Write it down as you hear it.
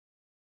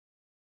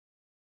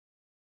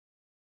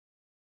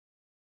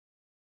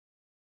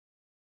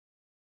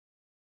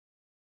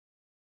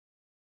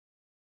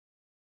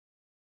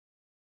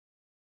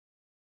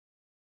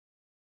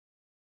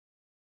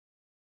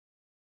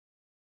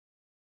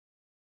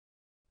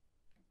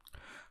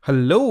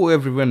Hello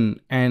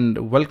everyone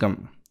and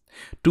welcome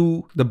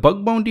to the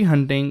Bug Bounty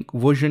Hunting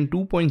version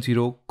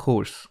 2.0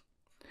 course.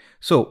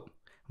 So,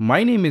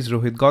 my name is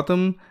Rohit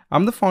Gautam.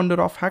 I'm the founder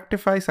of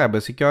Hacktify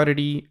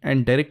Cybersecurity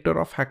and director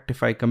of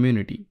Hacktify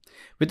Community,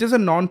 which is a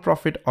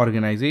non-profit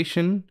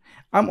organization.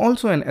 I'm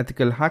also an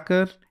ethical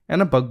hacker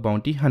and a bug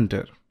bounty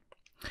hunter.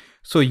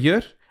 So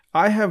here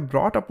I have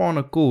brought upon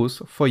a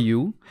course for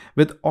you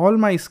with all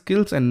my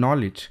skills and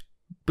knowledge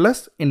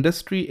plus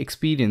industry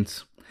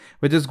experience,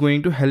 which is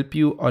going to help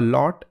you a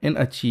lot in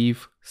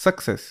achieve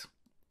success.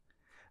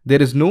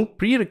 There is no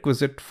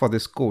prerequisite for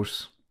this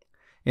course.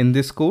 In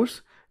this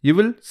course, you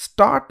will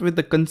start with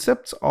the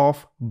concepts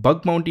of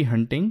bug bounty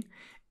hunting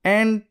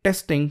and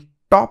testing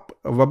top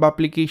web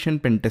application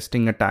pen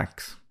testing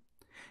attacks.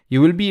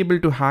 You will be able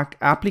to hack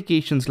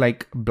applications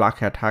like Black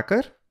Hat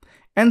Hacker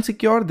and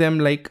secure them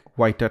like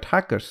White Hat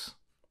Hackers.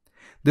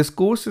 This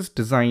course is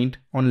designed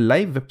on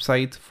live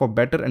websites for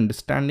better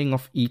understanding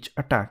of each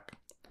attack.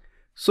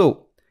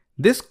 So,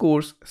 this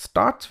course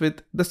starts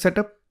with the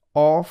setup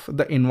of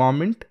the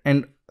environment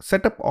and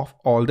setup of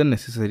all the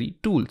necessary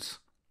tools.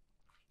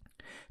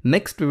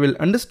 Next, we will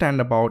understand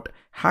about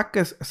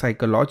hackers'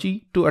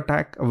 psychology to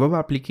attack web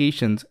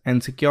applications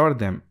and secure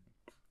them.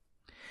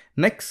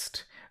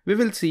 Next, we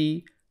will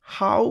see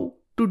how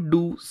to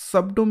do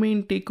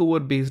subdomain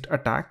takeover based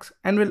attacks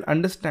and will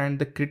understand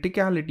the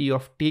criticality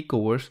of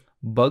takeovers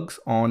bugs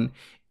on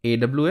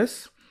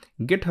AWS,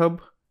 GitHub,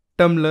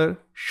 Tumblr,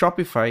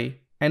 Shopify,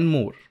 and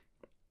more.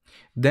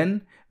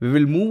 Then we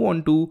will move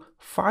on to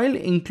file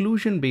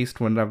inclusion based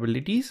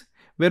vulnerabilities,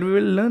 where we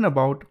will learn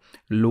about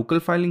local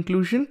file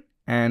inclusion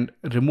and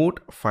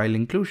remote file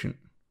inclusion.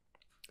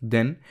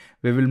 Then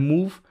we will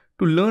move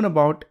to learn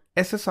about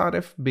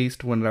SSRF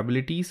based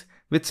vulnerabilities,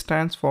 which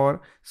stands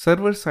for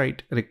server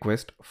side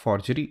request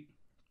forgery.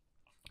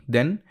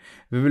 Then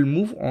we will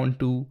move on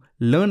to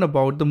learn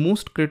about the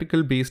most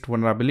critical based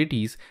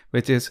vulnerabilities,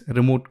 which is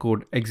remote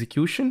code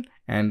execution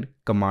and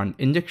command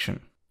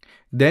injection.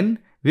 Then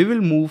we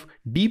will move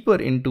deeper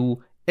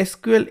into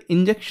SQL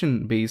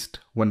injection based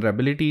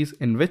vulnerabilities,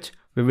 in which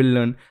we will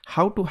learn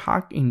how to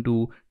hack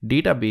into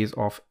database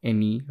of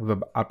any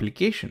web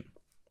application.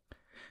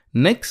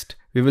 Next,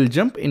 we will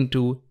jump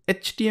into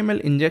HTML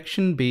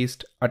injection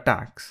based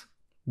attacks.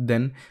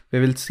 Then we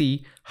will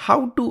see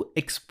how to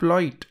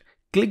exploit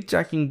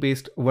clickjacking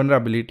based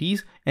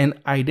vulnerabilities and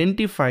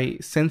identify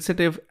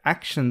sensitive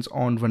actions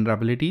on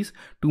vulnerabilities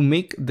to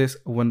make this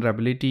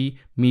vulnerability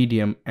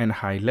medium and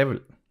high level.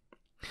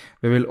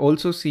 We will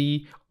also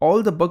see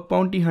all the bug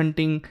bounty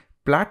hunting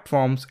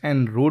platforms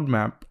and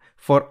roadmap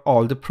for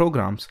all the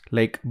programs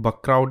like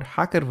Bugcrowd,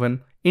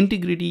 HackerOne,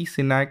 Integrity,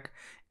 Synack,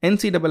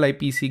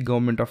 NCIIPC,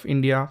 Government of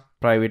India,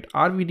 private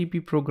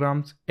RVDP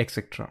programs,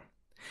 etc.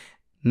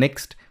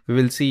 Next, we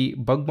will see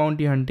bug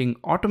bounty hunting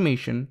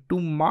automation to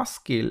mass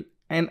scale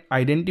and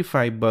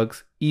identify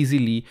bugs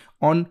easily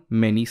on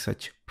many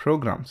such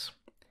programs.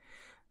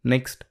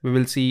 Next, we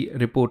will see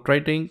report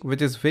writing,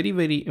 which is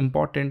very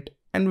important,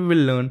 and we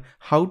will learn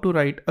how to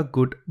write a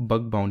good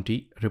bug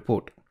bounty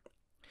report.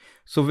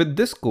 So with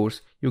this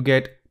course, you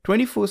get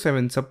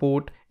 24/7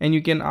 support and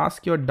you can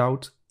ask your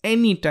doubts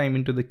anytime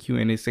into the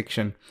Q&A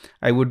section.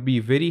 I would be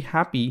very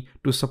happy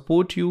to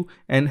support you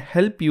and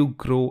help you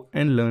grow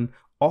and learn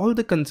all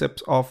the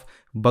concepts of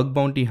bug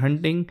bounty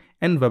hunting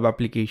and web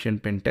application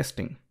pen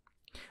testing.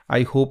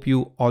 I hope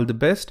you all the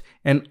best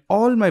and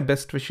all my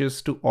best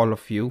wishes to all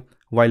of you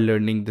while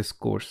learning this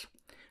course.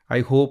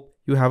 I hope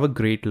you have a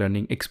great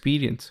learning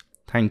experience.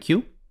 Thank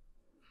you.